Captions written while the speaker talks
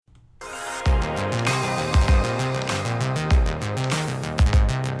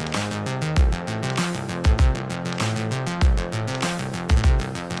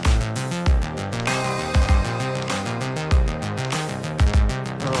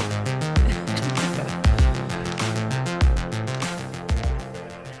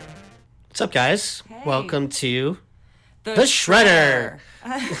What's up, guys? Hey. Welcome to The Shredder.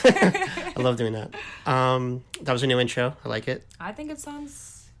 I love doing that. That was a new intro. I like it. I think it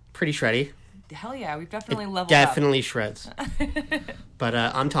sounds... Pretty shreddy. Hell yeah, we've definitely leveled Definitely shreds. But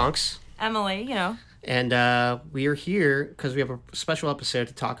I'm Tonks. Emily, And we are here because we have a special episode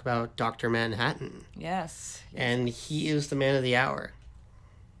to talk about Dr. Manhattan. Yes. And he is the man of the hour.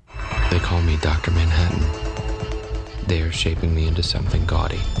 They call me Dr. Manhattan. They are shaping me into something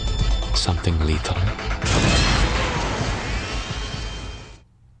gaudy, something lethal.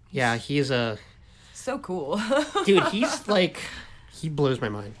 Yeah, he's a... So cool. Dude, he's like... He blows my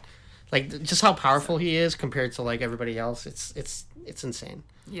mind. Like, just how powerful he is compared to, like, everybody else. It's insane.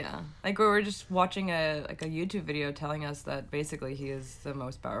 Yeah. Like, we were just watching a YouTube video telling us that basically he is the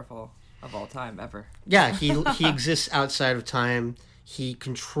most powerful of all time ever. Yeah, he exists outside of time. He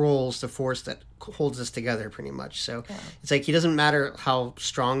controls the force that holds us together, pretty much. So It's like he doesn't matter how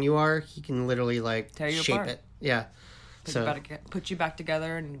strong you are. He can literally like tear you shape apart. it. Yeah. Put you back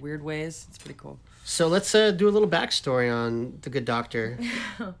together in weird ways. It's pretty cool. So let's do a little backstory on the good doctor.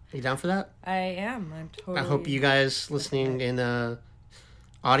 You down for that? I am. I'm totally... I hope you guys listening in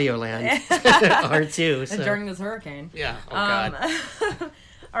audio land are too. So. During this hurricane. Yeah. Oh God.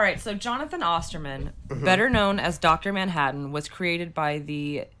 All right, so Jonathan Osterman, better known as Dr. Manhattan, was created by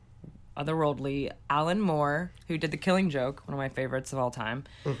the otherworldly Alan Moore, who did The Killing Joke, one of my favorites of all time,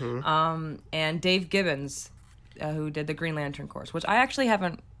 and Dave Gibbons, who did the Green Lantern course, which I actually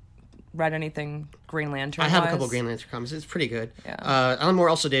haven't read anything Green Lantern. I have a couple Green Lantern comics. It's pretty good. Yeah. Alan Moore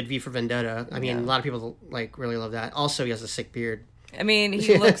also did V for Vendetta. I mean, a lot of people like really love that. Also, he has a sick beard. I mean,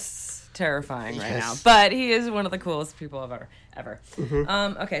 he looks terrifying right now, but he is one of the coolest people ever.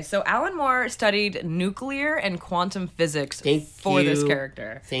 Okay, so Alan Moore studied nuclear and quantum physics for this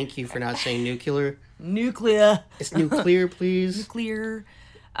character. Thank you for not saying nuclear. Nuclear. It's nuclear, please. Nuclear.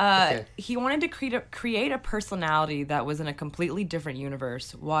 Okay. He wanted to create a personality that was in a completely different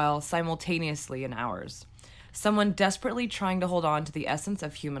universe while simultaneously in ours. Someone desperately trying to hold on to the essence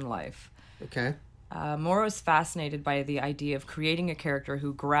of human life. Okay. Moore was fascinated by the idea of creating a character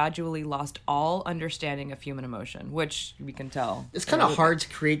who gradually lost all understanding of human emotion, which we can tell. It's kind of hard to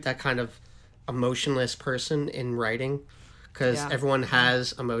create that kind of emotionless person in writing because everyone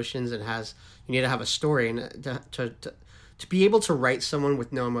has emotions and you need to have a story. And to be able to write someone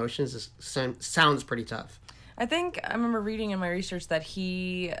with no emotions sounds pretty tough. I remember reading in my research that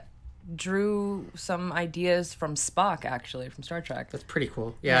he drew some ideas from Spock, actually, from Star Trek. That's pretty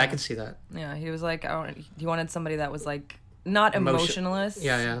cool. Yeah, I can see that. Yeah, he was like, he wanted somebody that was like not emotionless,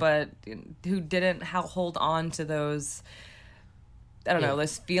 but who didn't hold on to those, I don't know,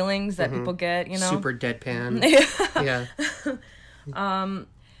 those feelings that people get, Super deadpan. Yeah.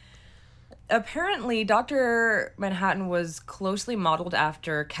 Apparently, Dr. Manhattan was closely modeled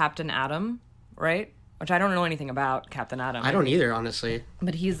after Captain Atom, right? Which I don't know anything about Captain Atom. I don't either, honestly.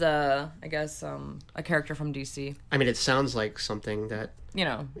 But he's I guess, a character from DC. I mean, it sounds like something that...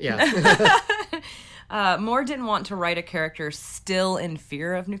 Yeah. Moore didn't want to write a character still in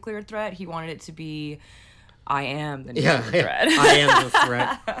fear of nuclear threat. He wanted it to be, I am the nuclear threat. I am the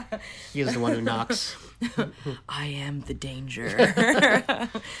threat. He is the one who knocks. I am the danger.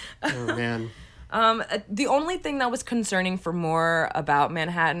 Oh, man. The only thing that was concerning for Moore about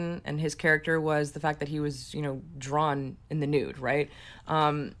Manhattan and his character was the fact that he was, drawn in the nude, right?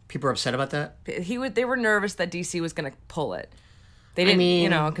 People are upset about that? They were nervous that DC was going to pull it. They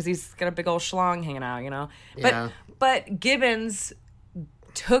didn't, because he's got a big old schlong hanging out, Yeah. But Gibbons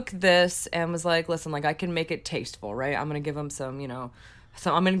took this and was like, listen, like, I can make it tasteful, right? I'm going to give him some,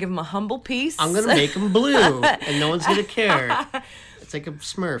 so I'm going to give him a humble piece. I'm going to make him blue, and no one's going to care. It's like a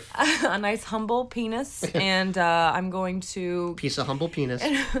Smurf. A nice humble penis, and I'm going to... Piece of humble penis.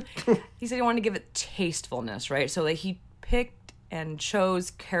 He said he wanted to give it tastefulness, right? So that he picked and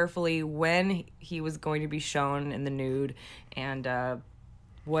chose carefully when he was going to be shown in the nude and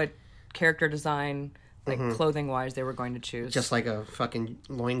what character design, like clothing-wise, they were going to choose. Just like a fucking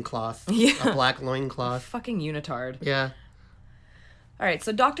loincloth. Yeah. A black loincloth. Fucking unitard. Yeah. All right,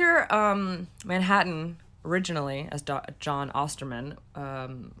 so Dr. Manhattan... originally as John Osterman,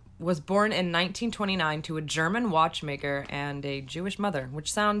 was born in 1929 to a German watchmaker and a Jewish mother,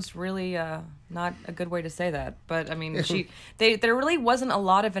 which sounds really not a good way to say that. But I mean, there really wasn't a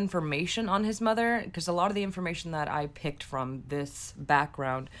lot of information on his mother, because a lot of the information that I picked from this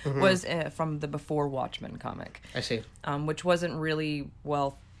background was from the Before Watchmen comic. I see. Which wasn't really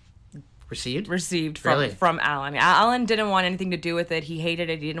well received from Alan. Alan didn't want anything to do with it. He hated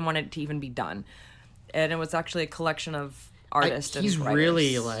it. He didn't want it to even be done. And it was actually a collection of artists and he's writers.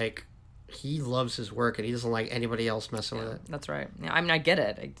 really, like, he loves his work and he doesn't like anybody else messing with it. That's right. Yeah, I mean, I get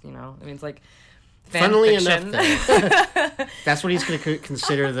it. It's like funnily fiction. enough, though, that's what he's going to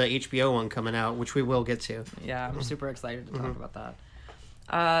consider the HBO one coming out, which we will get to. Yeah, I'm super excited to talk about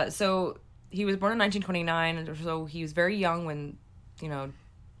that. So he was born in 1929, so he was very young when,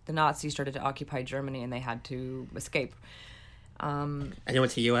 the Nazis started to occupy Germany and they had to escape. And they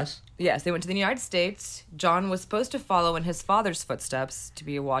went to the U.S.? Yes, they went to the United States. John was supposed to follow in his father's footsteps to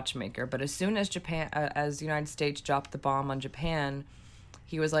be a watchmaker, but as soon as the United States dropped the bomb on Japan,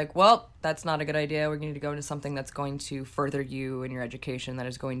 he was like, well, that's not a good idea. We're going to go into something that's going to further you in your education, that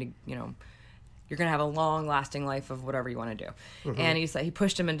is going to, you're going to have a long-lasting life of whatever you want to do. Mm-hmm. And he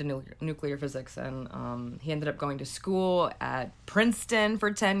pushed him into nuclear physics, and he ended up going to school at Princeton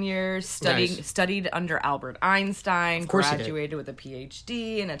for 10 years, studied under Albert Einstein, graduated with a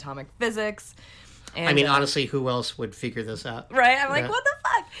PhD in atomic physics. And, I mean, honestly, who else would figure this out? Right? I'm like, what the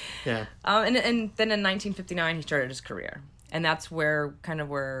fuck? Yeah. And then in 1959, he started his career. And that's where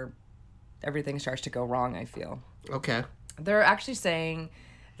everything starts to go wrong, I feel. Okay. They're actually saying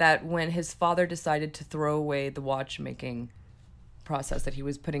that when his father decided to throw away the watchmaking process that he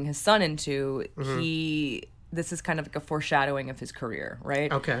was putting his son into, this is kind of like a foreshadowing of his career,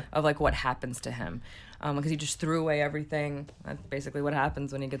 right? Okay. Of like what happens to him. Because he just threw away everything. That's basically what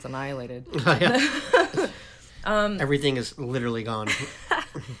happens when he gets annihilated. Everything is literally gone.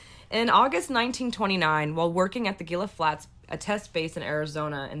 In August 1929, while working at the Gila Flats, a test base in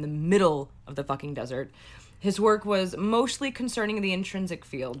Arizona in the middle of the fucking desert, his work was mostly concerning the intrinsic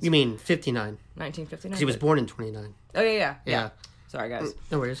fields. You mean 59? 1959? Because he was born in 29. Oh, yeah. Sorry, guys.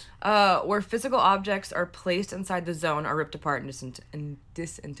 No worries. Where physical objects are placed inside the zone are ripped apart and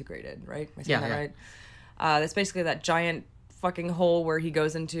disintegrated, right? Am I saying that right? That's basically that giant fucking hole where he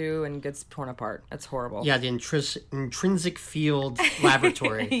goes into and gets torn apart. That's horrible. Yeah, the intrinsic field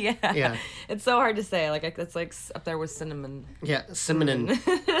laboratory. Yeah. It's so hard to say. Like, it's like up there with cinnamon. Yeah, cinnamon.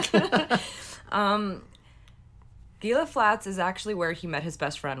 Gila Flats is actually where he met his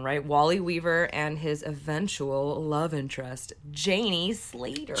best friend, right? Wally Weaver and his eventual love interest, Janie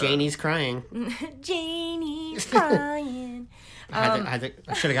Slater. Janie's crying. Janie's crying. I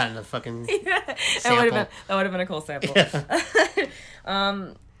should have gotten a fucking sample. That would have been a cool sample.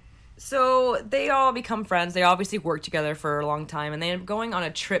 Yeah. So they all become friends. They obviously work together for a long time, and they end up going on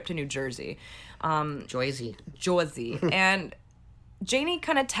a trip to New Jersey. Jersey. And Janie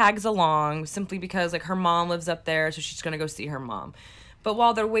kind of tags along simply because, like, her mom lives up there, so she's going to go see her mom. But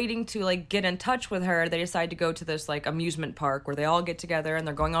while they're waiting to, like, get in touch with her, they decide to go to this, like, amusement park where they all get together and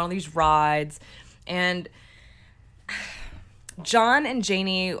they're going on all these rides. And John and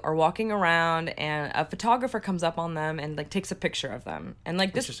Janie are walking around, and a photographer comes up on them and, like, takes a picture of them. And,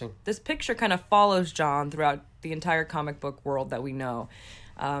 like, this picture kind of follows John throughout the entire comic book world that we know.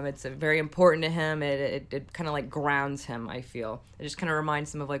 It's very important to him. It kind of like grounds him, I feel. It just kind of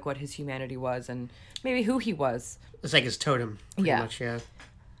reminds him of like what his humanity was and maybe who he was. It's like his totem, pretty much, yeah.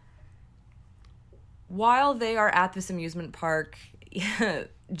 While they are at this amusement park,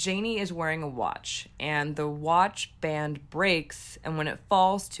 Janie is wearing a watch, and the watch band breaks, and when it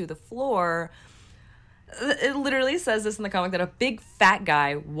falls to the floor, it literally says this in the comic that a big fat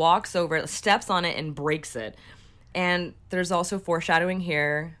guy walks over, steps on it, and breaks it. And there's also foreshadowing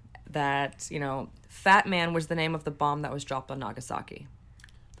here that, Fat Man was the name of the bomb that was dropped on Nagasaki.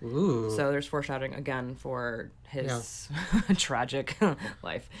 Ooh. So there's foreshadowing again for his tragic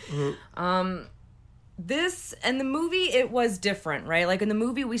life. Mm-hmm. This, and the movie, it was different, right? Like in the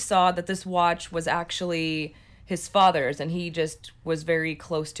movie we saw that this watch was actually his father's, and he just was very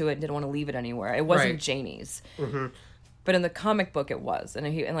close to it and didn't want to leave it anywhere. It wasn't Janie's. Mm-hmm. But in the comic book, it was. And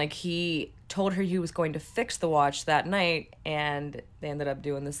he told her he was going to fix the watch that night, and they ended up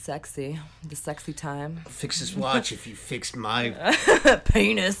doing the sexy time. Fix this watch if you fix my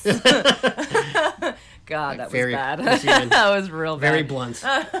penis. God, that was bad. That was real bad. Very blunt.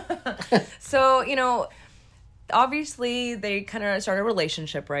 So, obviously they kind of started a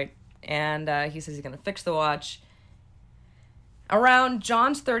relationship, right? And he says he's going to fix the watch. Around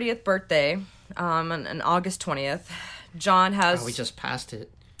John's 30th birthday, on August 20th, John has... Oh, we just passed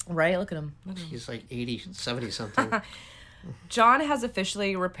it. Right? Look at him. He's like 80, 70 something. John has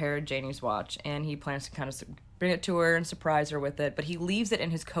officially repaired Janie's watch, and he plans to kind of bring it to her and surprise her with it, but he leaves it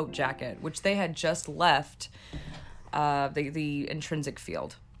in his coat jacket, which they had just left the intrinsic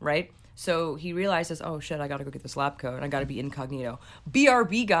field, right? So he realizes, oh shit, I gotta go get this lab coat, and I gotta be incognito.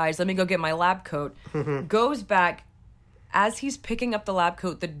 BRB, guys, let me go get my lab coat. Goes back. As he's picking up the lab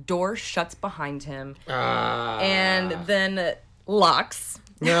coat, the door shuts behind him and then locks.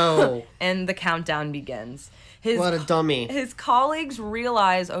 No. And the countdown begins. What a dummy. His colleagues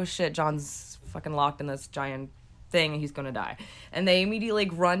realize, oh shit, John's fucking locked in this giant thing and he's gonna die. And they immediately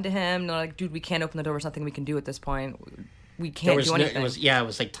run to him and they're like, dude, we can't open the door. There's nothing we can do at this point. We can't do anything. It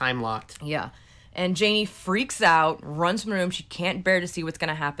was like time locked. Yeah. And Janie freaks out, runs from the room. She can't bear to see what's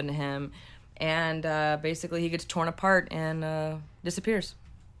gonna happen to him. And basically he gets torn apart and disappears.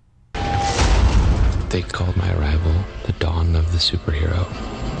 They called my arrival the dawn of the superhero.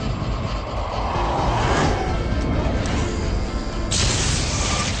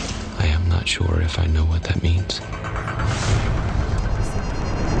 I am not sure if I know what that means.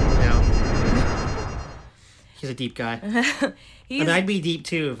 Yeah. He's a deep guy. And I'd be deep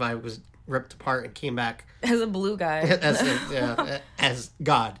too if I was ripped apart and came back as a blue guy. as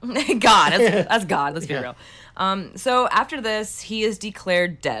God. God. That's God. Let's be real. So after this, he is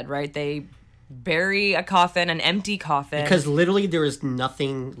declared dead, right? They bury a coffin, an empty coffin. Because literally there is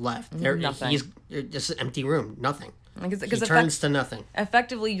nothing left. Nothing. He's just an empty room. Nothing. He Because turns to nothing.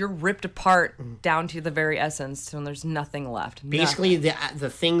 Effectively, you're ripped apart down to the very essence, and there's nothing left. Basically, the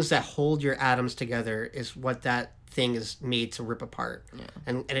things that hold your atoms together is what that thing is made to rip apart. Yeah.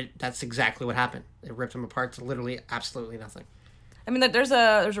 And that's exactly what happened. It ripped them apart to literally absolutely nothing. I mean, there's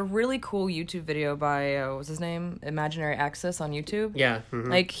a really cool YouTube video by, what's his name? Imaginary Access on YouTube. Yeah. Mm-hmm.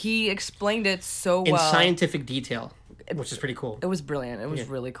 Like, he explained it so well. In scientific detail, which is pretty cool. It was brilliant. It was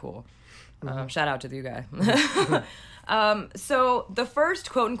really cool. Shout out to you guy. So the first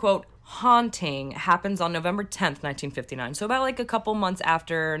quote-unquote haunting happens on November 10th, 1959. So about like a couple months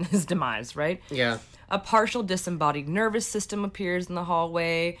after his demise, right? Yeah. A partial disembodied nervous system appears in the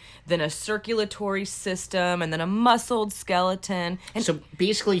hallway, then a circulatory system, and then a muscled skeleton. And so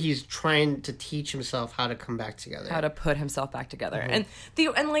basically he's trying to teach himself how to come back together. How to put himself back together.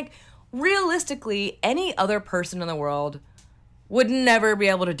 Mm-hmm. And like, realistically, any other person in the world would never be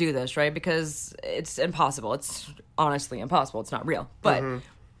able to do this, right? Because it's impossible. It's honestly impossible. It's not real. But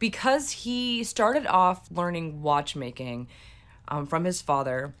because he started off learning watchmaking from his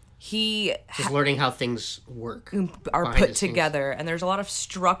father, he just learning how things work, are put together, and there's a lot of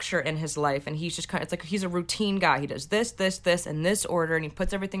structure in his life, and he's just kind of, it's like he's a routine guy. He does this, in this order, and he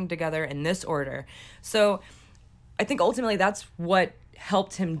puts everything together in this order. So I think ultimately that's what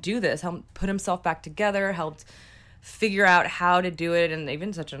helped him do this, helped put himself back together, helped figure out how to do it, and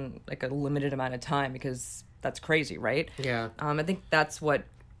even such a limited amount of time, because that's crazy, right? Yeah. I think that's what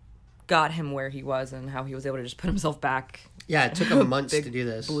got him where he was and how he was able to just put himself back. Yeah, it took him months to do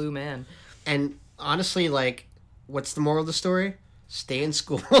this. Blue man. And honestly, like, what's the moral of the story? Stay in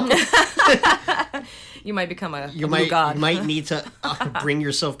school. You might become a blue god. You might need to bring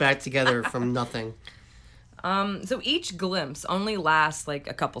yourself back together from nothing. So each glimpse only lasts like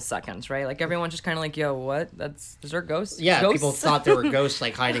a couple seconds, right? Like everyone's just kind of like, "Yo, what? Is there ghosts?" Yeah, ghosts? people thought there were ghosts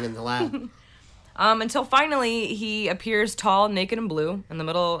like hiding in the lab. Until finally he appears tall, naked, and blue in the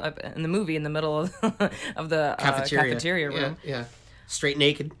middle of the cafeteria room. Yeah. Straight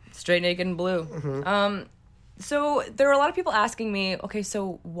naked and blue. Mm-hmm. So there are a lot of people asking me, okay,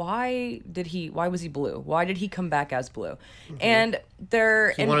 so why was he blue? Why did he come back as blue? Mm-hmm. And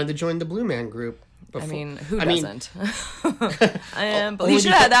he wanted to join the Blue Man Group. Before. I mean, who doesn't? I am blue. You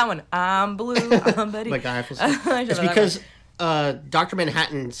should have had that one. I'm blue. I'm Betty. Like it's because Dr.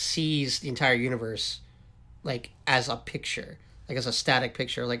 Manhattan sees the entire universe like as a picture, like as a static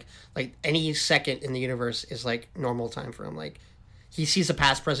picture. Like any second in the universe is like normal time for him. Like he sees the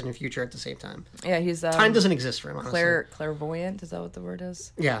past, present, and future at the same time. Yeah, he's time doesn't exist for him. Honestly. Clairvoyant, is that what the word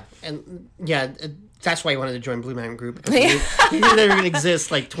is? Yeah, and that's why he wanted to join Blue Man Group, because he knew they were going to exist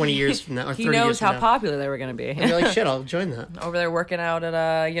like 20 years from now. Or 30 he knows years from how now. popular they were going to be. And you're like, shit, I'll join that. Over there working out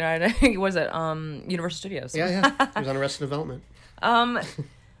at Universal Studios. Yeah. He was on Arrested Development.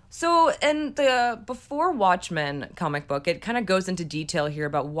 So in the Before Watchmen comic book, it kind of goes into detail here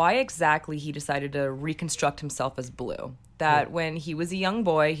about why exactly he decided to reconstruct himself as blue. That when he was a young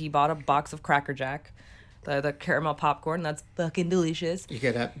boy, he bought a box of Cracker Jack, the caramel popcorn. That's fucking delicious. You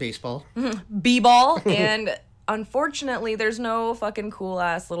get at baseball. B-ball. And unfortunately, there's no fucking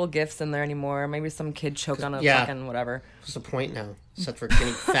cool-ass little gifts in there anymore. Maybe some kid choked on a fucking whatever. What's the point now? Except for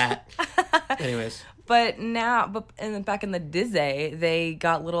getting fat. Anyways. But back in the Disney, they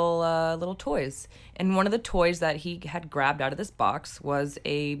got little toys. And one of the toys that he had grabbed out of this box was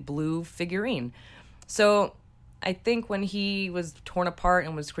a blue figurine. So I think when he was torn apart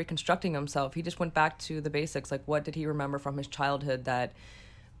and was reconstructing himself, he just went back to the basics. Like, what did he remember from his childhood that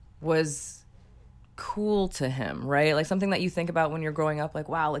was cool to him, right? Like something that you think about when you're growing up, like,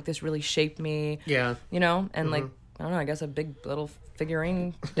 wow, like this really shaped me. Yeah. You know? And like, I don't know, I guess a big little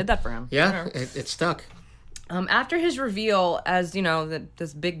figurine did that for him. Yeah, it stuck. After his reveal as,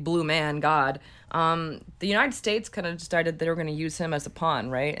 this big blue man, God, the United States kind of decided they were going to use him as a pawn,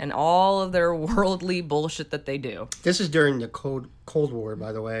 right? And all of their worldly bullshit that they do. This is during the Cold War,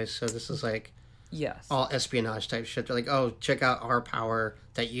 by the way, so this is like... Yes. All espionage type shit. They're like, oh, check out our power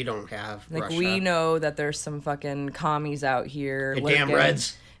that you don't have, like, Russia. We know that there's some fucking commies out here. The damn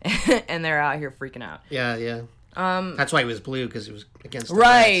Reds. And they're out here freaking out. Yeah, yeah. That's why he was blue, because he was against the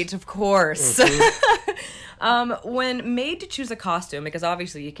Right, Reds. Of course. Mm-hmm. When made to choose a costume, because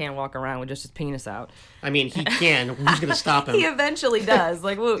obviously you can't walk around with just his penis out. I mean, he can. Who's going to stop him? He eventually does.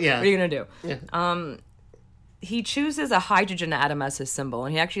 Like, what are you going to do? Yeah. He chooses a hydrogen atom as his symbol,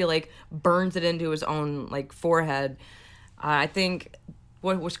 and he actually, like, burns it into his own, like, forehead. I think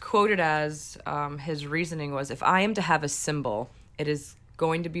what was quoted as his reasoning was, if I am to have a symbol, it is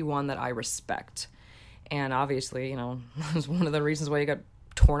going to be one that I respect. And obviously, that's one of the reasons why he got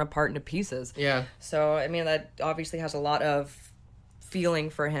torn apart into pieces. Yeah. So, I mean, that obviously has a lot of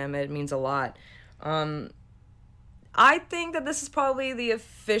feeling for him. It means a lot. I think that this is probably the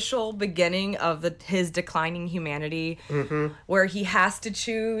official beginning of his declining humanity, where he has to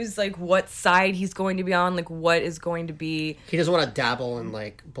choose, like, what side he's going to be on, like, what is going to be... He doesn't want to dabble in,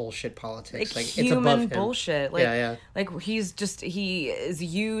 like, bullshit politics. Like, human it's above him. Bullshit. Like, yeah. Like, he is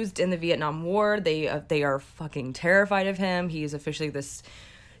used in the Vietnam War. They are fucking terrified of him. He's officially this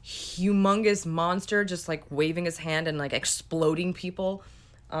humongous monster, just, like, waving his hand and, like, exploding people.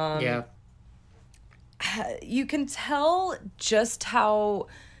 Yeah. You can tell just how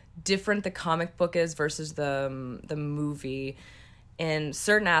different the comic book is versus the movie in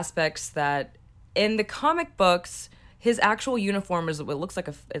certain aspects, that in the comic books his actual uniform is what looks like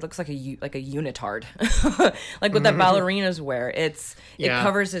a unitard. Like what the ballerinas wear. It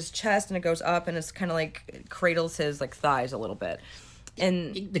covers his chest and it goes up and it's kind of like it cradles his like thighs a little bit.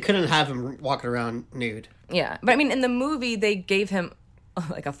 And they couldn't have him walking around nude. Yeah. But I mean in the movie they gave him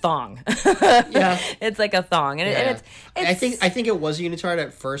like a thong. Yeah. It's like a thong. And, and it's I think it was a unitard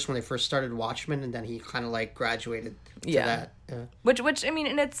at first when they first started Watchmen, and then he kind of like graduated to that. Yeah. Which I mean,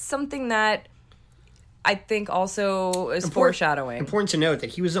 and it's something that I think also is foreshadowing. Important to note that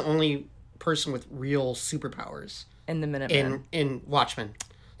he was the only person with real superpowers in the Minutemen. In Watchmen.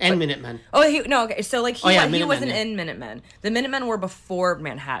 And Minutemen. Oh, okay. So, like, he wasn't in Minutemen. The Minutemen were before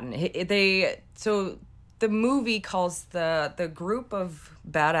Manhattan. The movie calls the group of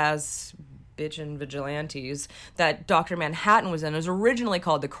badass bitchin' vigilantes that Dr. Manhattan was in was originally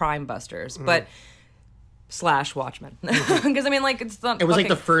called the Crime Busters, but / Watchmen. Because, I mean, like, it's not... It was like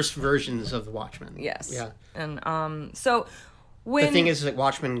the first versions of the Watchmen. Yes. Yeah. And, so... When... The thing is that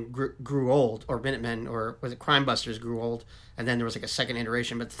Watchmen grew old, or Minutemen, or was it Crime Busters grew old, and then there was like a second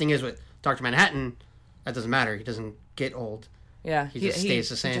iteration. But the thing is with Dr. Manhattan, that doesn't matter. He doesn't get old. Yeah. He just stays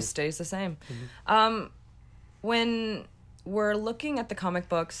the same. He just stays the same. When we're looking at the comic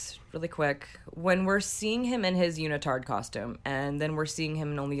books really quick, when we're seeing him in his unitard costume, and then we're seeing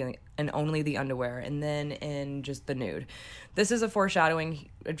him in only the underwear, and then in just the nude, this is a foreshadowing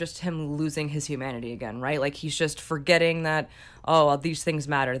of just him losing his humanity again, right? Like he's just forgetting that, well, these things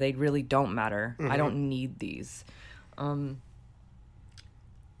matter. They really don't matter. I don't need these.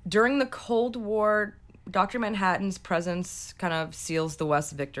 During the Cold War, Dr. Manhattan's presence kind of seals the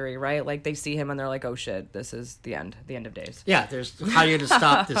West's victory, right? Like they see him and they're like, "Oh shit, this is the end of days." Yeah, there's how you to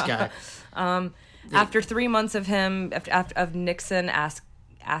stop this guy. After 3 months of him, of Nixon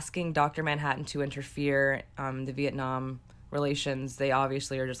asking Dr. Manhattan to interfere, the Vietnam relations, they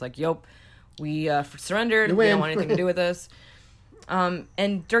obviously are just like, "Yup, we surrendered. We don't want anything to do with this."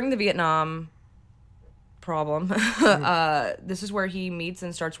 And during the Vietnam problem, this is where he meets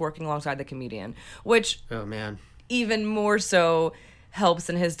and starts working alongside the comedian, which even more so helps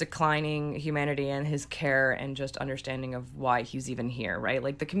in his declining humanity and his care and just understanding of why he's even here, right?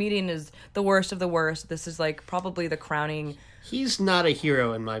 Like the comedian is the worst of the worst. This is like probably the crowning. He's not a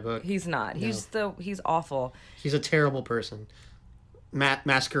hero in my book. He's not. No. He's awful. He's a terrible person,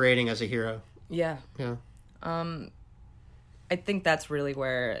 masquerading as a hero. Yeah. I think that's really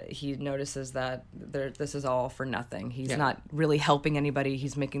where he notices that this is all for nothing. He's not really helping anybody.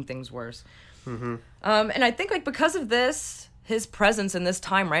 He's making things worse. And I think like because of this, his presence in this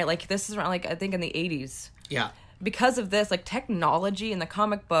time, right? Like this is around like I think in the 80s. Yeah. Because of this, like technology in the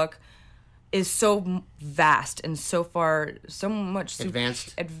comic book is so vast and so much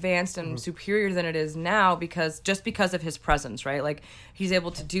advanced and superior than it is now because of his presence, right? Like he's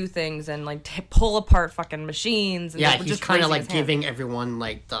able to do things and like pull apart fucking machines. And he's kind of like giving everyone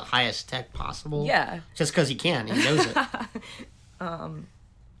like the highest tech possible. Yeah, just because he can, he knows it.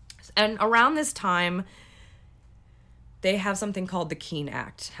 And around this time, they have something called the Keene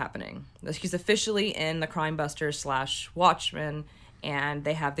Act happening. He's officially in the Crime Busters / Watchmen, and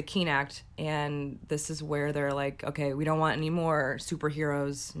they have the Keene Act, and this is where they're like, okay, we don't want any more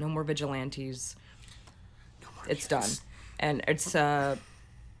superheroes, no more vigilantes. No more it's done. And it's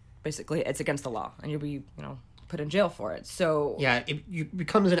basically it's against the law, and you'll be, put in jail for it. So yeah, it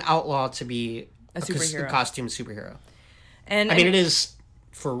becomes an outlaw to be a superhero. A costume superhero. And I mean, it is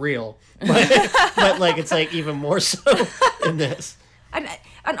for real, but like it's like even more so in this. And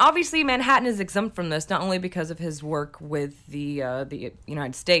obviously Manhattan is exempt from this, not only because of his work with the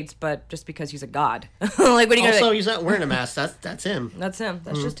United States, but just because he's a god. Like, what are you also, he's not wearing a mask. That's him. That's him.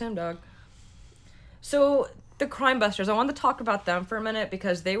 That's just him, dog. So the Crime Busters, I wanted to talk about them for a minute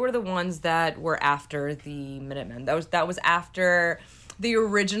because they were the ones that were after the Minutemen. That was after the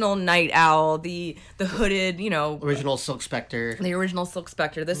original Night Owl, the hooded, original Silk Spectre. The original Silk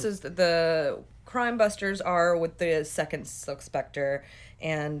Spectre. This is the Crime Busters are with the second Silk Spectre,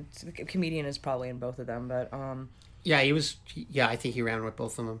 and the comedian is probably in both of them. But yeah, he was. Yeah, I think he ran with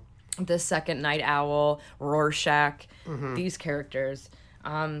both of them. The second Night Owl, Rorschach, these characters.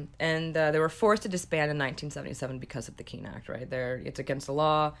 And they were forced to disband in 1977 because of the Keene Act, right? It's against the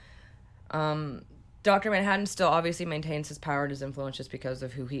law. Dr. Manhattan still obviously maintains his power and his influence just because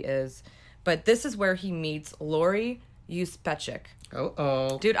of who he is. But this is where he meets Laurie Uspechik.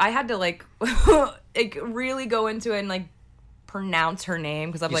 Oh. Dude, I had to, like really go into it and, pronounce her name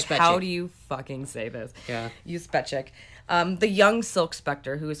because I'm like, how do you fucking say this? Yeah. Uspechik. The young Silk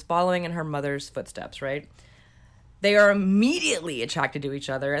Spectre who is following in her mother's footsteps, right? They are immediately attracted to each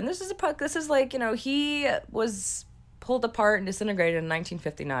other. And this is he was pulled apart and disintegrated in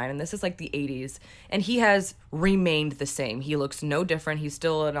 1959, and this is like the 80s, and he has remained the same. He looks no different. He's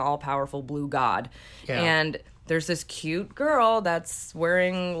still an all-powerful blue god. Yeah. And there's this cute girl that's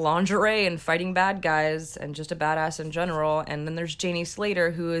wearing lingerie and fighting bad guys and just a badass in general. And then there's Janie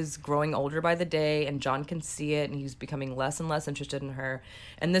Slater, who is growing older by the day, and John can see it, and he's becoming less and less interested in her.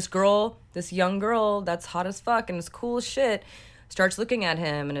 And this young girl that's hot as fuck and is cool as shit, starts looking at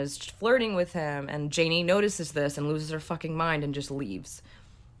him and is flirting with him, and Janie notices this and loses her fucking mind and just leaves.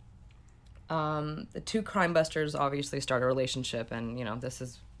 The two crime busters obviously start a relationship, and, this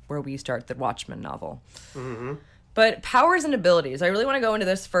is where we start the Watchmen novel. Mm-hmm. But powers and abilities. I really want to go into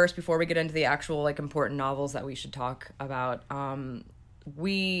this first before we get into the actual, important novels that we should talk about.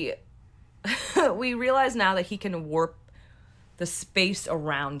 We realize now that he can warp the space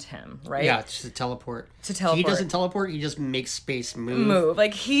around him, right? Yeah, to teleport. He doesn't teleport, he just makes space move.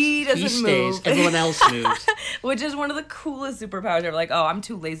 Like, he doesn't move. Everyone else moves. Which is one of the coolest superpowers ever. Like, oh, I'm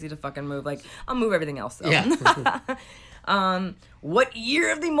too lazy to fucking move. Like, I'll move everything else, though. Yeah. What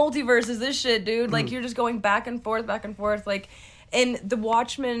year of the multiverse is this shit, dude? Like, you're just going back and forth. Like, in the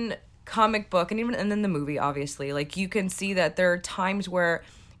Watchmen comic book, and then the movie, obviously, like, you can see that there are times where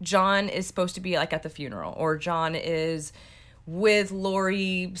John is supposed to be, at the funeral, or John is with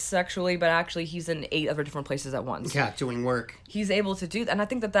Laurie sexually, but actually he's in 8 other different places at once. Yeah, doing work. He's able to do that, and I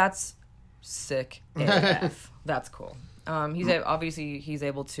think that's sick AF. That's cool. He's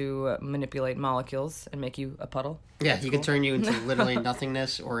able to manipulate molecules and make you a puddle. Yeah, he can turn you into literally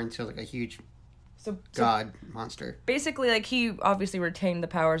nothingness or into a huge god monster. Basically, he obviously retained the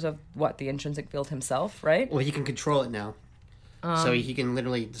powers of the intrinsic field himself, right? Well, he can control it now. So he can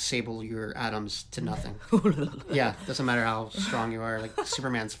literally disable your atoms to nothing. Yeah, doesn't matter how strong you are.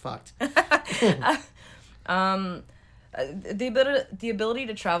 Superman's fucked. The ability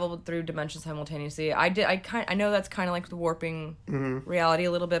to travel through dimensions simultaneously. I know that's kind of like the warping reality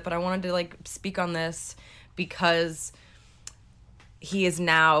a little bit, but I wanted to speak on this because he is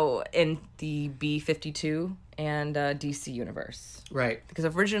now in the B-52 and DC universe. Right. Because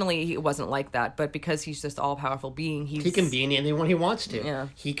originally he wasn't like that, but because he's just all-powerful being, he can be in anyone he wants to. Yeah.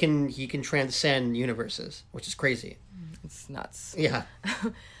 He can transcend universes, which is crazy. It's nuts. Yeah.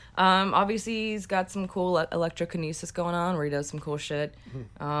 Obviously he's got some cool electrokinesis going on where he does some cool shit.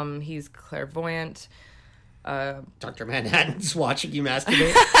 Mm-hmm. He's clairvoyant. Dr. Manhattan's watching you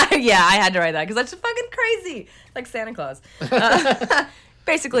masturbate. Yeah, I had to write that because that's fucking crazy. Like Santa Claus.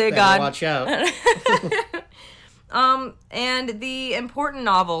 Basically a god. Watch out. And the important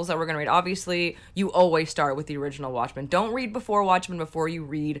novels that we're going to read, obviously, you always start with the original Watchmen. Don't read before Watchmen before you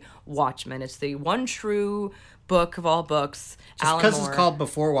read Watchmen. It's the one true book of all books. Just because it's called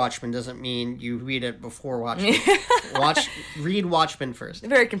Before Watchmen doesn't mean you read it before Watchmen. Read Watchmen first.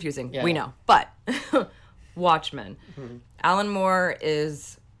 Very confusing, we know. But Watchmen. Mm-hmm. Alan Moore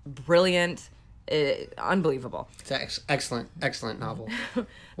is brilliant. Unbelievable. It's an excellent novel.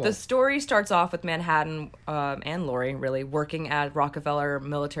 The story starts off with Manhattan and Laurie really working at Rockefeller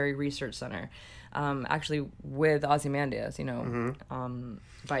Military Research Center, actually with Ozymandias,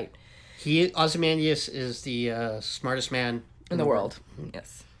 Veidt. Ozymandias is the smartest man in the world.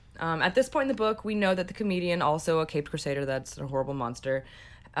 Yes. At this point in the book, we know that the comedian, also a Caped Crusader that's a horrible monster,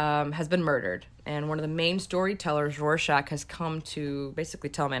 has been murdered. And one of the main storytellers, Rorschach, has come to basically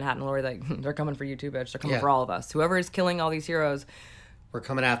tell Manhattan and Laurie that they're coming for you too, bitch. They're coming for all of us. Whoever is killing all these heroes, we're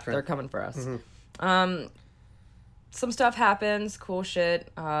coming after them. They're coming for us. Some stuff happens, cool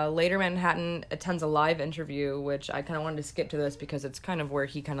shit. Later, Manhattan attends a live interview, which I kind of wanted to skip to this because it's kind of where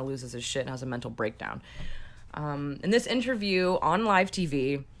he kind of loses his shit and has a mental breakdown. In this interview on live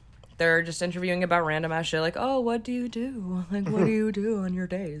TV, they're just interviewing about random ass shit like, oh, what do you do? Like, what do you do on your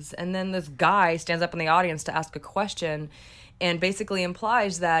days? And then this guy stands up in the audience to ask a question and basically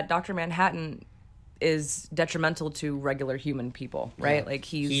implies that Dr. Manhattan is detrimental to regular human people, right? Yeah. Like,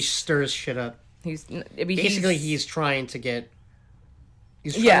 he stirs shit up. He's trying to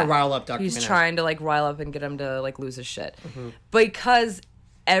rile up Dr. Manhattan. He's trying to, like, rile up and get him to, like, lose his shit. Because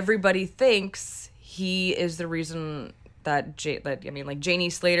everybody thinks he is the reason that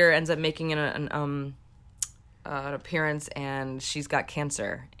Janie Slater ends up making an appearance, and she's got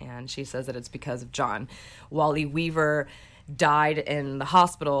cancer, and she says that it's because of John. Wally Weaver died in the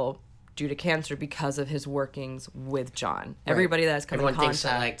hospital due to cancer because of his workings with John. Right. Everybody that has come in contact, thinks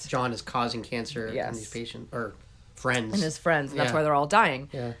that, like, John is causing cancer in these patients or friends, and his friends, and that's why they're all dying.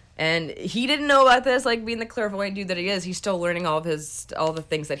 Yeah. And he didn't know about this, like, being the clairvoyant dude that he is. He's still learning all the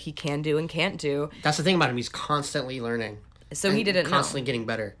things that he can do and can't do. That's the thing about him. He's constantly learning. So he didn't constantly getting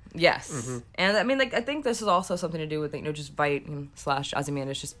better. Yes. And I mean, like, I think this is also something to do with, just Veidt /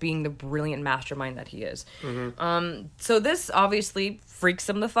 Ozymandias just being the brilliant mastermind that he is. So this obviously freaks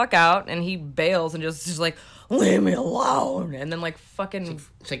him the fuck out, and he bails and just like, leave me alone. And then, like, fucking...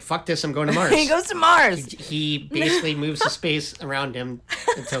 It's like, fuck this, I'm going to Mars. He goes to Mars. He basically moves the space around him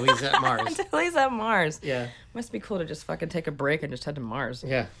until he's at Mars. Until he's at Mars. Yeah. Must be cool to just fucking take a break and just head to Mars.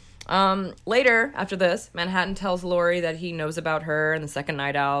 Yeah. Later, after this, Manhattan tells Laurie that he knows about her and the second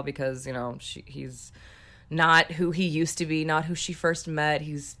Night Owl because, he's not who he used to be, not who she first met.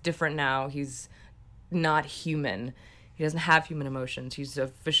 He's different now. He's not human. He doesn't have human emotions. He's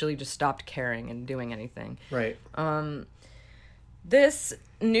officially just stopped caring and doing anything. Right. This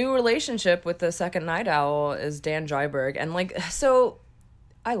new relationship with the second Night Owl is Dan Dreiberg. And, like, so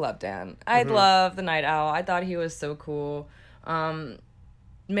I love Dan. I love the Night Owl. I thought he was so cool.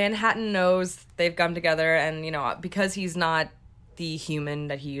 Manhattan knows they've come together, and, because he's not the human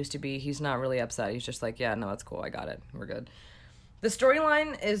that he used to be, he's not really upset. He's just like, yeah, no, that's cool. I got it. We're good. The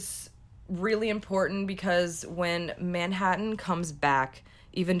storyline is really important because when Manhattan comes back,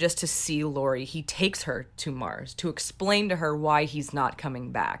 even just to see Laurie, he takes her to Mars to explain to her why he's not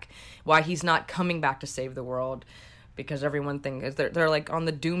coming back, why he's not coming back to save the world. Because everyone thinks they're like on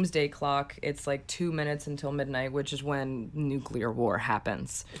the doomsday clock. It's like 2 minutes until midnight, which is when nuclear war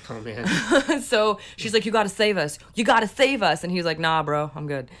happens. Oh man! So she's like, "You got to save us! You got to save us!" And he's like, "Nah, bro, I'm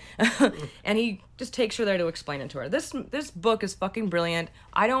good." And he just takes her there to explain it to her. This book is fucking brilliant.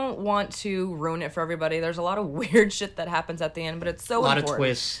 I don't want to ruin it for everybody. There's a lot of weird shit that happens at the end, but it's so important. A lot of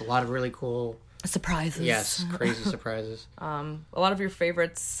twists, a lot of really cool surprises. Yes, crazy surprises. A lot of your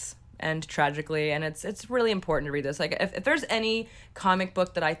favorites end tragically, and it's really important to read this. Like, if there's any comic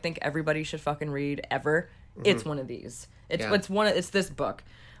book that I think everybody should fucking read ever, it's one of these. It's this book.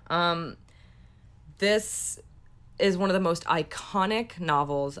 This is one of the most iconic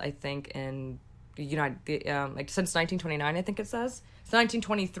novels, I think, in since 1929. I think it says it's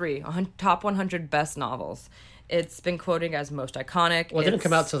 1923. Top 100 best novels. It's been quoted as most iconic. Well, it didn't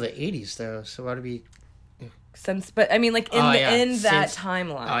come out till the 80s though, so why would it be? But I mean, like, in that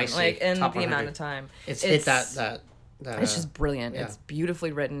timeline, like, in Top the 100. amount of time, it's hit that. It's just brilliant. Yeah. It's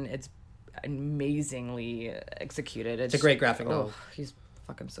beautifully written. It's amazingly executed. It's a great graphic novel. He's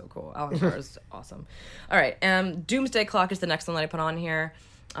fucking so cool. Alan Carr is awesome. All right, Doomsday Clock is the next one that I put on here.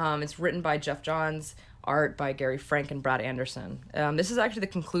 It's written by Jeff Johns, art by Gary Frank and Brad Anderson. This is actually the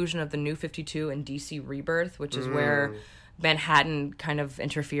conclusion of the New 52 and DC Rebirth, which is where Manhattan kind of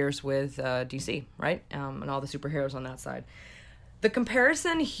interferes with DC, right? And all the superheroes on that side. The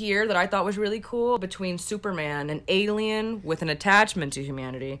comparison here that I thought was really cool between Superman, an alien with an attachment to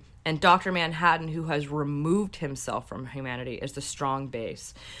humanity, and Dr. Manhattan, who has removed himself from humanity, is the strong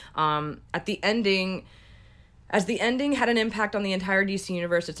base. As the ending had an impact on the entire DC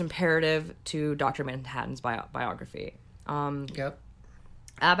universe, it's imperative to Dr. Manhattan's biography. Yep.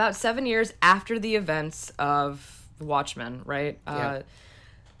 About 7 years after the events of Watchmen, right? Yeah.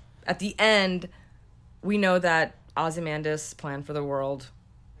 At the end, we know that Ozymandias' plan for the world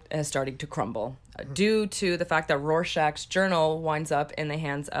is starting to crumble due to the fact that Rorschach's journal winds up in the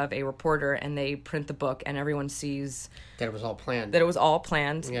hands of a reporter, and they print the book, and everyone sees that it was all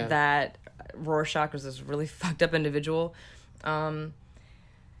planned. Yeah. That Rorschach was this really fucked up individual.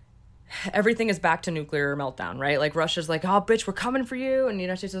 Everything is back to nuclear meltdown, right? Like, Russia's like, oh, bitch, we're coming for you. And the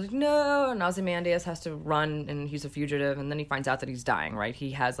United States is like, no. And Ozymandias has to run, and he's a fugitive. And then he finds out that he's dying, right?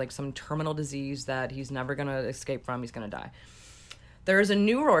 He has, like, some terminal disease that he's never going to escape from. He's going to die. There is a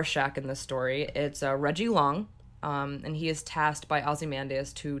new Rorschach in this story. It's Reggie Long, and he is tasked by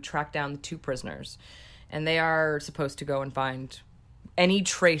Ozymandias to track down the 2 prisoners. And they are supposed to go and find any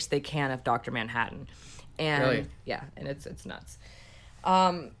trace they can of Dr. Manhattan. And, really? Yeah, and it's nuts.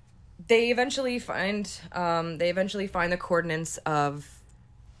 They eventually find the coordinates of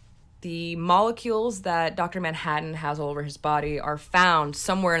the molecules that Dr. Manhattan has all over his body are found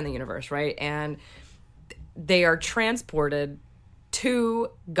somewhere in the universe, right? And they are transported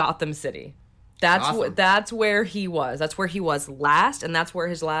to Gotham City. That's where he was. That's where he was last, and that's where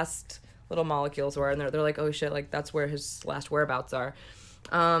his last little molecules were. And they're like, oh shit, like that's where his last whereabouts are.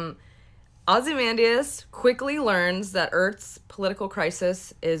 Ozymandias quickly learns that Earth's political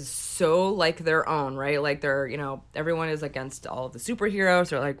crisis is so like their own, right? Like they're, everyone is against all of the superheroes.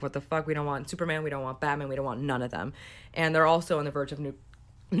 They're like, what the fuck? We don't want Superman. We don't want Batman. We don't want none of them. And they're also on the verge of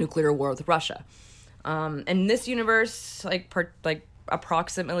nuclear war with Russia. In this universe,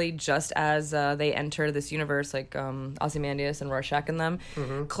 approximately just as they enter this universe, Ozymandias and Rorschach and them,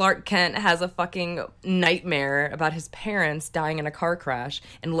 Clark Kent has a fucking nightmare about his parents dying in a car crash,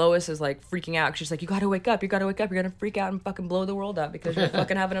 and Lois is like freaking out. She's like, you gotta wake up, you're gonna freak out and fucking blow the world up because you're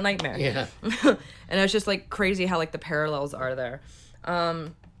fucking having a nightmare. Yeah. And it's just like crazy how like the parallels are there.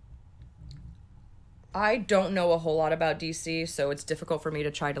 I don't know a whole lot about DC, so it's difficult for me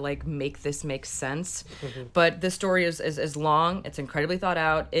to try to like make this make sense. But this story is long. It's incredibly thought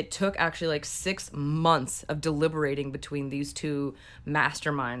out. It took actually like 6 months of deliberating between these 2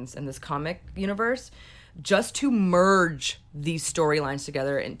 masterminds in this comic universe just to merge these storylines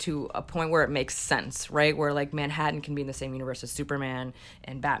together into a point where it makes sense, right? Where like Manhattan can be in the same universe as Superman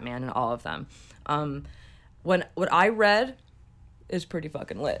and Batman and all of them. What I read is pretty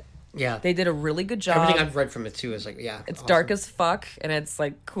fucking lit. Yeah. They did a really good job. Everything I've read from it, too, is like, yeah. It's awesome. dark as fuck, and it's,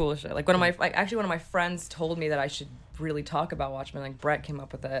 like, cool as shit. Like, one of my friends told me that I should really talk about Watchmen. Like, Brett came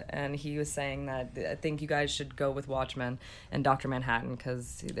up with it, and he was saying that I think you guys should go with Watchmen and Dr. Manhattan,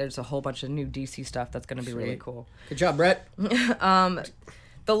 because there's a whole bunch of new DC stuff that's going to be really cool. Good job, Brett. The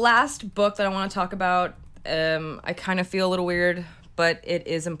last book that I want to talk about, I kind of feel a little weird, but it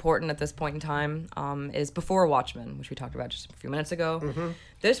is important at this point in time, is Before Watchmen, which we talked about just a few minutes ago.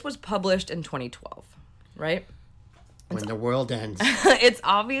 This was published in 2012, right? When the world ends. It's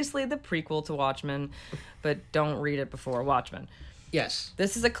obviously the prequel to Watchmen, but don't read it before Watchmen. Yes.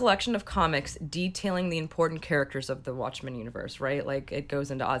 This is a collection of comics detailing the important characters of the Watchmen universe, right? Like, it goes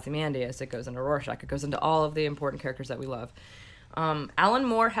into Ozymandias, it goes into Rorschach, it goes into all of the important characters that we love. Alan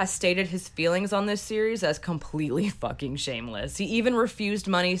Moore has stated his feelings on this series as completely fucking shameless. He even refused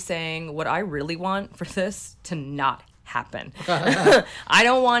money, saying, what I really want for this to not happen. I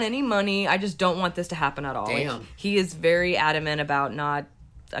don't want any money. I just don't want this to happen at all. Damn. Like, he is very adamant about not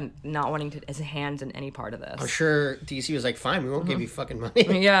wanting his hands in any part of this. I'm sure DC was like, fine, we won't give you fucking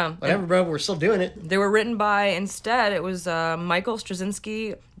money. Yeah. Whatever, bro, we're still doing it. They were written by, instead, it was Michael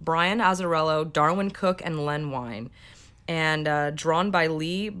Straczynski, Brian Azzarello, Darwin Cook, and Len Wein. And drawn by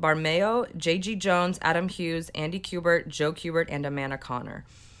Lee Barmeo, J.G. Jones, Adam Hughes, Andy Kubert, Joe Kubert, and Amanda Connor.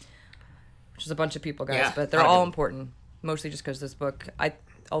 Which is a bunch of people, guys, Yeah, but they're all important. Mostly just because this book,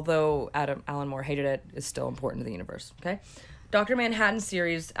 although Alan Moore hated it, is still important to the universe, okay? Dr. Manhattan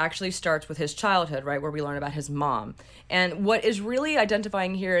series actually starts with his childhood, right, where we learn about his mom. And what is really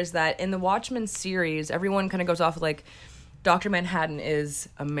identifying here is that in the Watchmen series, everyone kind of goes off like, Dr. Manhattan is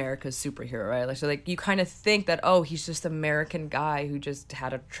America's superhero, right? Like, so like you kind of think that, oh, he's just an American guy who just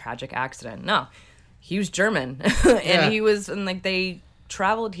had a tragic accident. No, he was German, and like they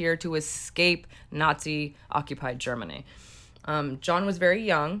traveled here to escape Nazi occupied Germany. John was very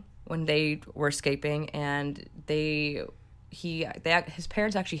young when they were escaping, and his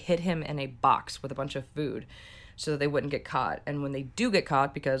parents actually hid him in a box with a bunch of food so that they wouldn't get caught. And when they do get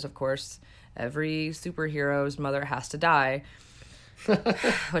caught, because of course every superhero's mother has to die,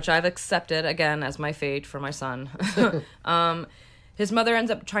 which I've accepted, again, as my fate for my son. His mother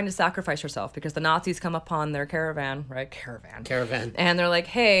ends up trying to sacrifice herself because the Nazis come upon their caravan, right? Caravan. And they're like,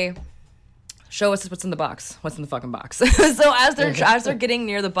 hey, show us what's in the box. What's in the fucking box? So as they're getting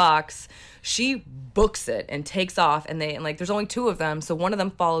near the box, she books it and takes off, and there's only 2 of them, so one of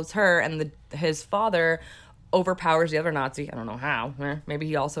them follows her, and his father overpowers the other Nazi. I don't know how. Maybe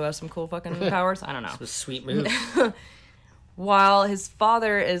he also has some cool fucking powers. I don't know. It's a sweet move. While his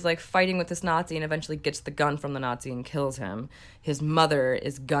father is like fighting with this Nazi and eventually gets the gun from the Nazi and kills him, his mother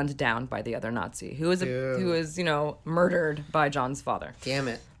is gunned down by the other Nazi, who is murdered by John's father. Damn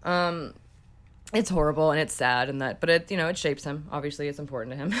it. It's horrible and it's sad but it shapes him. Obviously, it's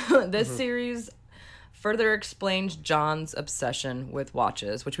important to him. This series further explains John's obsession with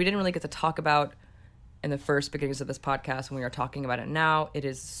watches, which we didn't really get to talk about in the first beginnings of this podcast when we are talking about it now. It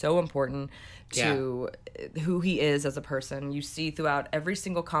is so important to who he is as a person. You see throughout every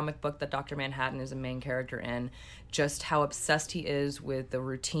single comic book that Dr. Manhattan is a main character in, just how obsessed he is with the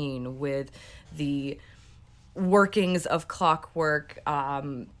routine, with the workings of clockwork.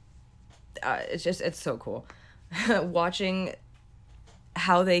 It's so cool. Watching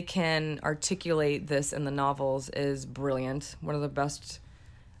how they can articulate this in the novels is brilliant. One of the best,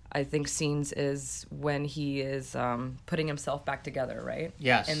 I think, scenes is when he is putting himself back together, right?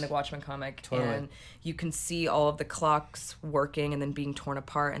 Yes. In the Watchmen comic. Totally. And you can see all of the clocks working and then being torn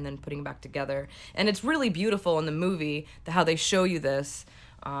apart and then putting back together. And it's really beautiful in the movie, how they show you this.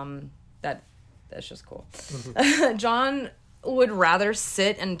 That's just cool. Mm-hmm. John would rather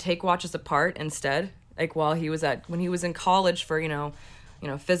sit and take watches apart instead. Like when he was in college for,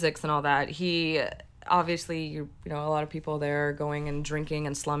 physics and all that, he... Obviously, a lot of people there are going and drinking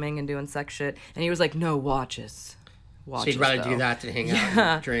and slumming and doing sex shit. And he was like, no, watches. So he'd rather do that than hang out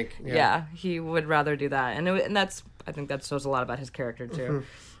and drink. Yeah, he would rather do that. And I think that shows a lot about his character, too.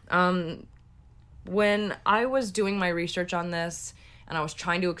 Mm-hmm. When I was doing my research on this, and I was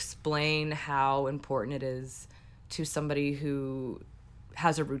trying to explain how important it is to somebody who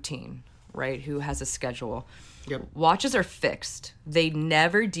has a routine, right, who has a schedule. Yep. Watches are fixed. They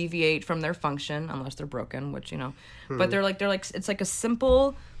never deviate from their function unless they're broken, which, but they're like it's like a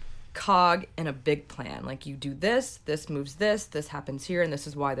simple cog in a big plan. Like, you do this moves this happens here, and this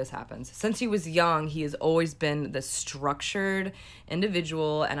is why this happens. Since he was young, he has always been this structured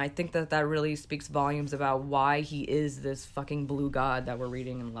individual, and I think that really speaks volumes about why he is this fucking blue god that we're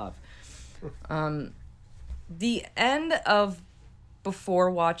reading and love. The end of Before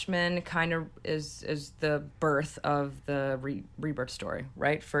Watchmen kind of is the birth of the rebirth story,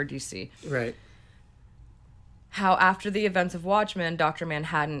 right, for DC. Right. How after the events of Watchmen, Dr.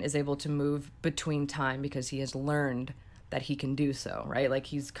 Manhattan is able to move between time because he has learned that he can do so, right? Like,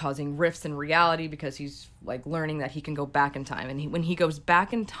 he's causing rifts in reality because he's, like, learning that he can go back in time. And when he goes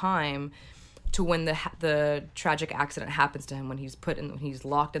back in time to when the tragic accident happens to him, when he's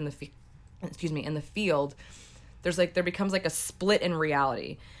locked in the field, there becomes like a split in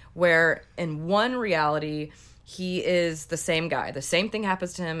reality, where in one reality he is the same guy, the same thing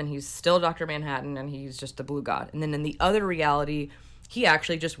happens to him, and he's still Dr. Manhattan, and he's just a blue god. And then in the other reality, he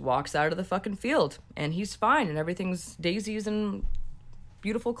actually just walks out of the fucking field, and he's fine, and everything's daisies and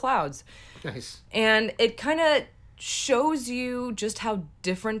beautiful clouds. Nice. And it kind of shows you just how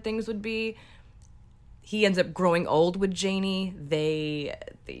different things would be. He ends up growing old with Janie. They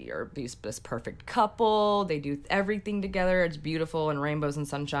are this perfect couple. They do everything together. It's beautiful and rainbows and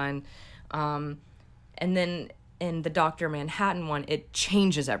sunshine. And then in the Dr. Manhattan one, it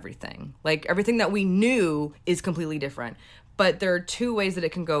changes everything. Like, everything that we knew is completely different. But there are 2 ways that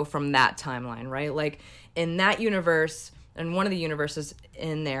it can go from that timeline, right? Like, in that universe, in one of the universes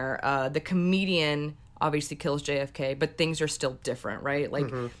in there, the comedian obviously kills JFK, but things are still different, right?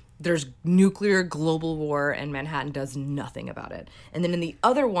 Like, there's nuclear global war, and Manhattan does nothing about it. And then in the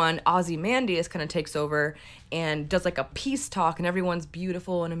other one, Ozymandias kind of takes over and does like a peace talk, and everyone's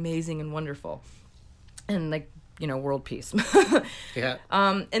beautiful and amazing and wonderful. And, like, world peace. Yeah.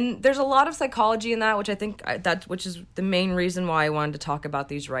 And there's a lot of psychology in that, which I think which is the main reason why I wanted to talk about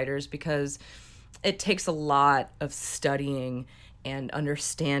these writers, because it takes a lot of studying and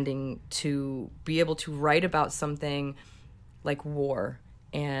understanding to be able to write about something like war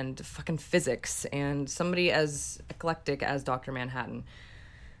and fucking physics and somebody as eclectic as Dr. Manhattan.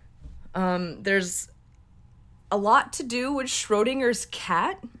 There's a lot to do with Schrodinger's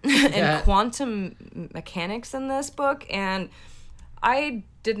cat and quantum mechanics in this book, and I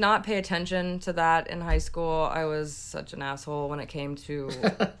did not pay attention to that in high school. I was such an asshole when it came to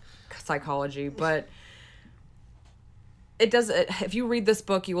psychology, but if you read this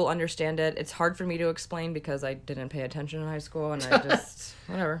book, you will understand it. It's hard for me to explain because I didn't pay attention in high school, and I just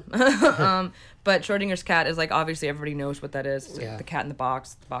whatever. But Schrodinger's cat is, like, obviously everybody knows what that is. It's the cat in the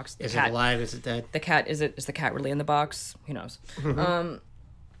box. The box. Is it alive? Is it dead? The cat is the cat really in the box? Who knows?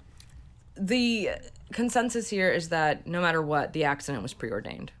 the consensus here is that no matter what, the accident was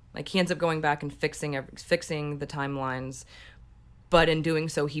preordained. Like, he ends up going back and fixing the timelines, but in doing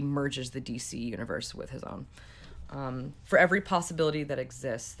so, he merges the DC universe with his own. For every possibility that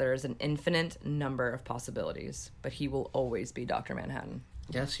exists, there is an infinite number of possibilities, but he will always be Dr. Manhattan.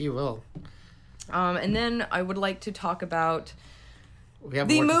 Yes, he will. And then I would like to talk about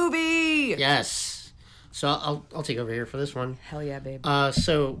the movie! Yes. So I'll take over here for this one. Hell yeah, babe.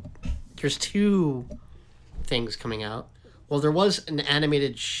 So there's 2 things coming out. Well, there was an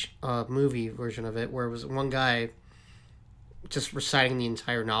animated movie version of it where it was one guy just reciting the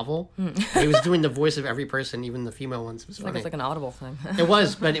entire novel. He was doing the voice of every person, even the female ones. It was funny. It's like an Audible thing. It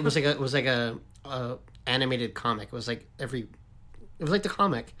was, but it was like a animated comic. It was like the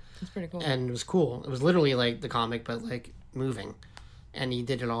comic. It's pretty cool. And it was cool. It was literally like the comic, but like moving. And he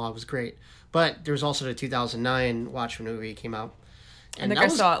did it all. It was great. But there was also the 2009 Watchmen movie came out. And I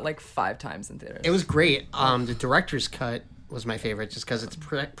think I saw it like 5 times in theaters. It was great. The director's cut was my favorite just because it's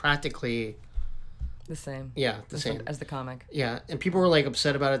practically the same. Yeah, the same as the comic. Yeah, and people were like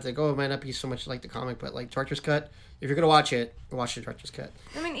upset about it. Like, oh, it might not be so much like the comic, but like director's cut. If you're gonna watch it, watch the director's cut.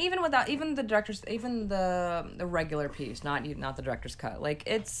 I mean, even the regular piece, not the director's cut. Like,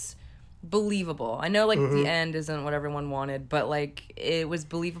 it's believable. I know, like, the end isn't what everyone wanted, but like, it was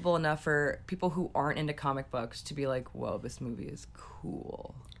believable enough for people who aren't into comic books to be like, whoa, this movie is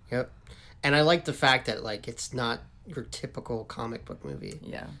cool. Yep, and I like the fact that like it's not your typical comic book movie.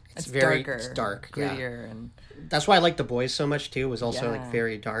 Yeah, it's very darker, it's dark, grittier, and that's why I like The Boys so much too. It was also like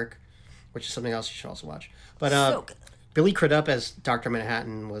very dark, which is something else you should also watch. But so Billy Crudup as Dr.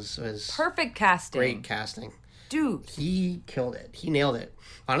 Manhattan was perfect casting, great casting, dude. He killed it. He nailed it.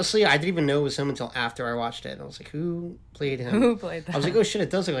 Honestly, I didn't even know it was him until after I watched it. I was like, who played him? Who played that? I was like, oh shit, it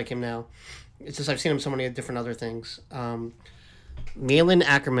does look like him now. It's just I've seen him so many different other things. Malin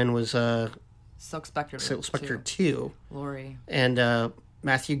Ackerman was Silk Spectre 2. Laurie. And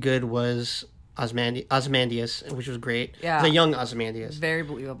Matthew Good was Ozymandias, which was great. Yeah. The young Ozymandias. Very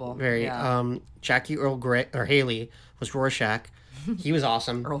believable. Very. Yeah. Jackie Earl Grey, or Haley, was Rorschach. He was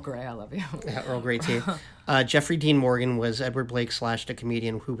awesome. Earl Grey, I love you. Yeah, Earl Grey too. Jeffrey Dean Morgan was Edward Blake / the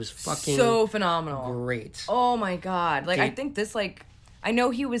comedian who was fucking so phenomenal. Great. Oh my god. Like, I think this, like, I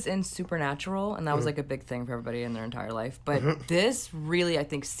know he was in Supernatural, and that was like a big thing for everybody in their entire life, but this really, I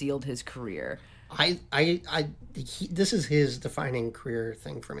think, sealed his career. This is his defining career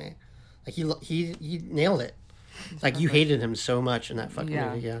thing for me. Like, he nailed it. Like, you hated him so much in that fucking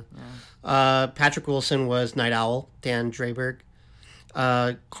movie. Yeah. Patrick Wilson was Night Owl. Dan Drayberg.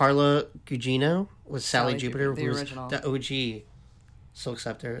 Carla Gugino was Sally Jupiter, the who was original. the OG Silk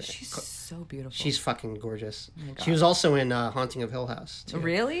Scepter. She's so beautiful. She's fucking gorgeous. Oh, she was also in Haunting of Hill House too.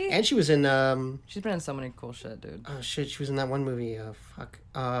 Really? And she was in she's been in so many cool shit, dude. Oh shit, she was in that one movie,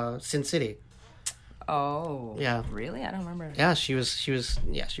 Sin City. Oh. Yeah. Really? I don't remember. Yeah, she was in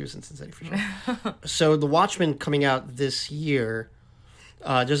Sin City for sure. So The Watchmen coming out this year.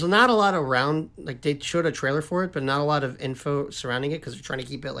 There's not a lot around, like, they showed a trailer for it, but not a lot of info surrounding it because they're trying to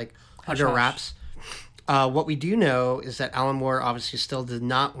keep it like under wraps. What we do know is that Alan Moore obviously still did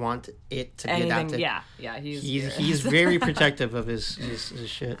not want it to be adapted. Yeah, he's very protective of his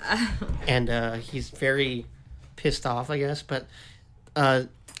shit, and he's very pissed off, I guess. But Damon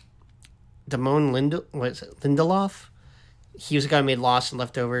Lindelof, he was the guy who made Lost and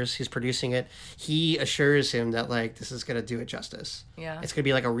Leftovers. He's producing it. He assures him that, like, this is gonna do it justice. Yeah, it's gonna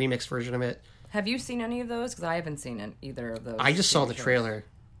be like a remixed version of it. Have you seen any of those? Because I haven't seen either of those. I just saw the trailer,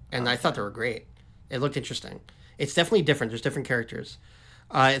 and I thought they were great. It looked interesting. It's definitely different. There's different characters.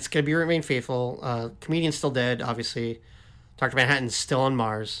 It's going to remain faithful. Comedian's still dead, obviously. Dr. Manhattan's still on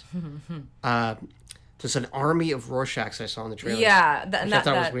Mars. There's an army of Rorschachs I saw in the trailer. Yeah. I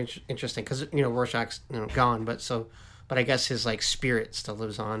thought was really interesting because, Rorschach's gone, but I guess his, like, spirit still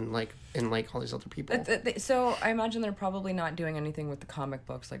lives on, like, in, like, all these other people. So I imagine they're probably not doing anything with the comic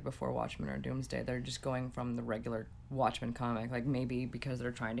books, like, before Watchmen or Doomsday. They're just going from the regular Watchmen comic, like, maybe because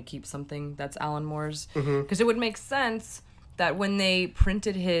they're trying to keep something that's Alan Moore's. Because it would make sense that when they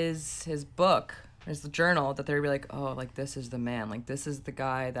printed his book, his journal, that they'd be like, oh, like, this is the man. Like, this is the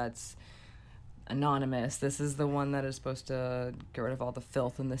guy that's anonymous. This is the one that is supposed to get rid of all the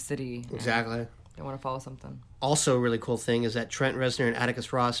filth in the city. Exactly. They want to follow something. Also, a really cool thing is that Trent Reznor and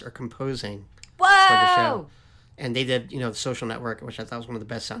Atticus Ross are composing for the show. And they did, The Social Network, which I thought was one of the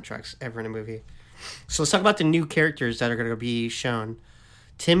best soundtracks ever in a movie. So let's talk about the new characters that are going to be shown.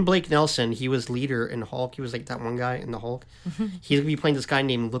 Tim Blake Nelson, he was leader in Hulk. He was like that one guy in the Hulk. He's going to be playing this guy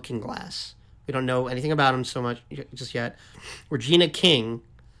named Looking Glass. We don't know anything about him so much just yet. Regina King,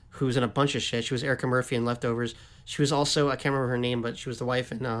 who's in a bunch of shit. She was Erica Murphy in Leftovers. She was also, I can't remember her name, but she was the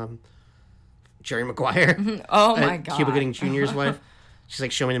wife in Jerry Maguire. Oh my God. Cuba Gooding Jr.'s wife. She's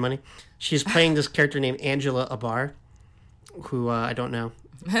like, show me the money. She's playing this character named Angela Abar, who I don't know.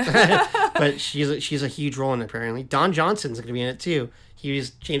 But she's a huge role in it, apparently. Don Johnson's going to be in it, too. He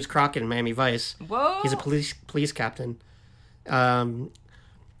was James Crockett in Miami Vice. Whoa. He's a police captain.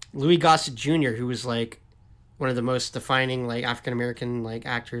 Louis Gossett Jr., who was, like, one of the most defining, like, African-American, like,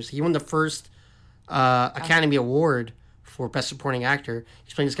 actors. He won the first Academy Award for Best Supporting Actor.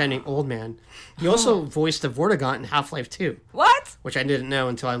 He's playing this guy named Old Man. He also voiced the Vortigaunt in Half-Life 2. What? Which I didn't know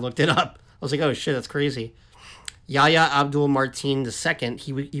until I looked it up. I was like, oh shit, that's crazy. Yahya Abdul-Martin II,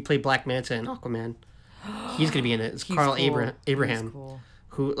 he played Black Manta in Aquaman. He's going to be in it. It's Carl cool. Abraham. He's cool.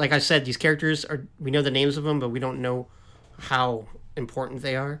 Who, like I said, these characters, we know the names of them, but we don't know how important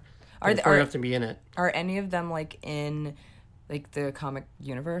they are. Are they have to be in it? Are any of them, like, in... like the comic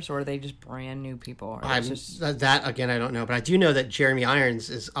universe, or are they just brand new people? That again, I don't know, but I do know that Jeremy Irons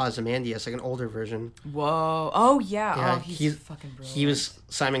is Ozymandias, like an older version. Whoa! Oh yeah! Oh, he's fucking brilliant. He was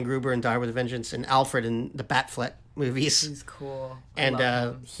Simon Gruber in Die with a Vengeance and Alfred in the Batfleck movies. He's cool, and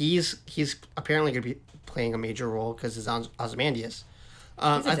he's apparently going to be playing a major role because it's Ozymandias.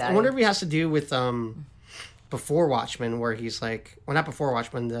 I wonder if he has to do with Before Watchmen, where he's like, well, not Before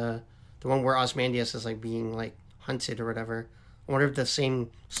Watchmen, the one where Ozymandias is like being like hunted or whatever. I wonder if the same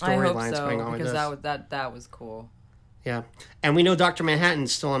storyline's going on with this. Because that was cool. Yeah. And we know Dr.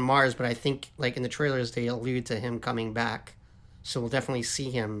 Manhattan's still on Mars, but I think, like, in the trailers, they allude to him coming back. So we'll definitely see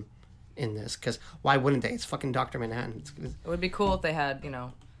him in this. Because why wouldn't they? It's fucking Dr. Manhattan. It would be cool if they had,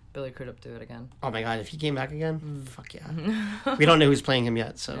 Billy Crudup do it again. Oh, my God. If he came back again? Fuck yeah. We don't know who's playing him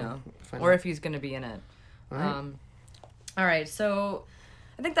yet, so... Yeah. Or if he's going to be in it. All right, so...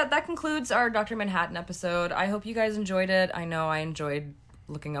 I think that concludes our Dr. Manhattan episode. I hope you guys enjoyed it. I know I enjoyed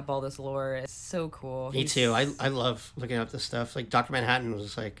looking up all this lore. It's so cool. Me too. I love looking up this stuff. Like, Dr. Manhattan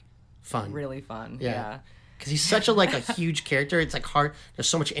was, like, fun. Really fun. Yeah. Because he's such a huge character. It's, like, hard. There's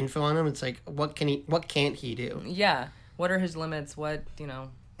so much info on him. It's like, what can't he do? Yeah. What are his limits? What,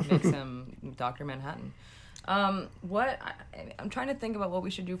 makes him Dr. Manhattan? I'm trying to think about what we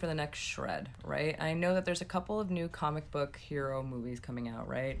should do for the next shred, right? I know that there's a couple of new comic book hero movies coming out,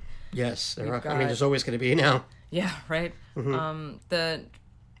 right? Yes, there are. I mean, there's always going to be now. Yeah, right? Mm-hmm. The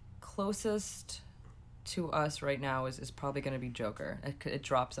closest to us right now is probably going to be Joker. It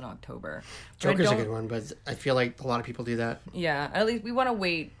drops in October. Joker's a good one, but I feel like a lot of people do that. Yeah, at least we want to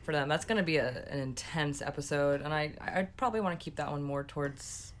wait for them. That's going to be an intense episode, and I probably want to keep that one more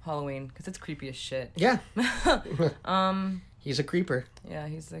towards Halloween, because it's creepy as shit. Yeah. He's a creeper. Yeah,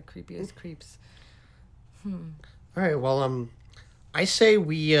 he's the creepiest creeps. All right, well, I say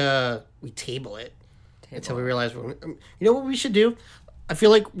we table it until we realize you know what we should do? I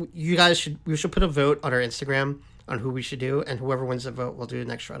feel like we should put a vote on our Instagram on who we should do, and whoever wins the vote, we'll do the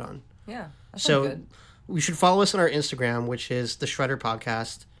next shred on. Yeah, that sounds good. We should follow us on our Instagram, which is the Shredder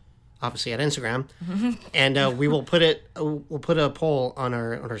Podcast, obviously at Instagram, and we will put a poll on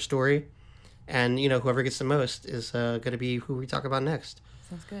our story, and whoever gets the most is going to be who we talk about next.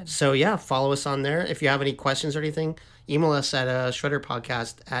 Sounds good. So yeah, follow us on there. If you have any questions or anything, email us at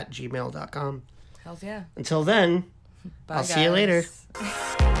shredderpodcast@gmail.com. Hells yeah. Until then, Bye, I'll guys. see you later.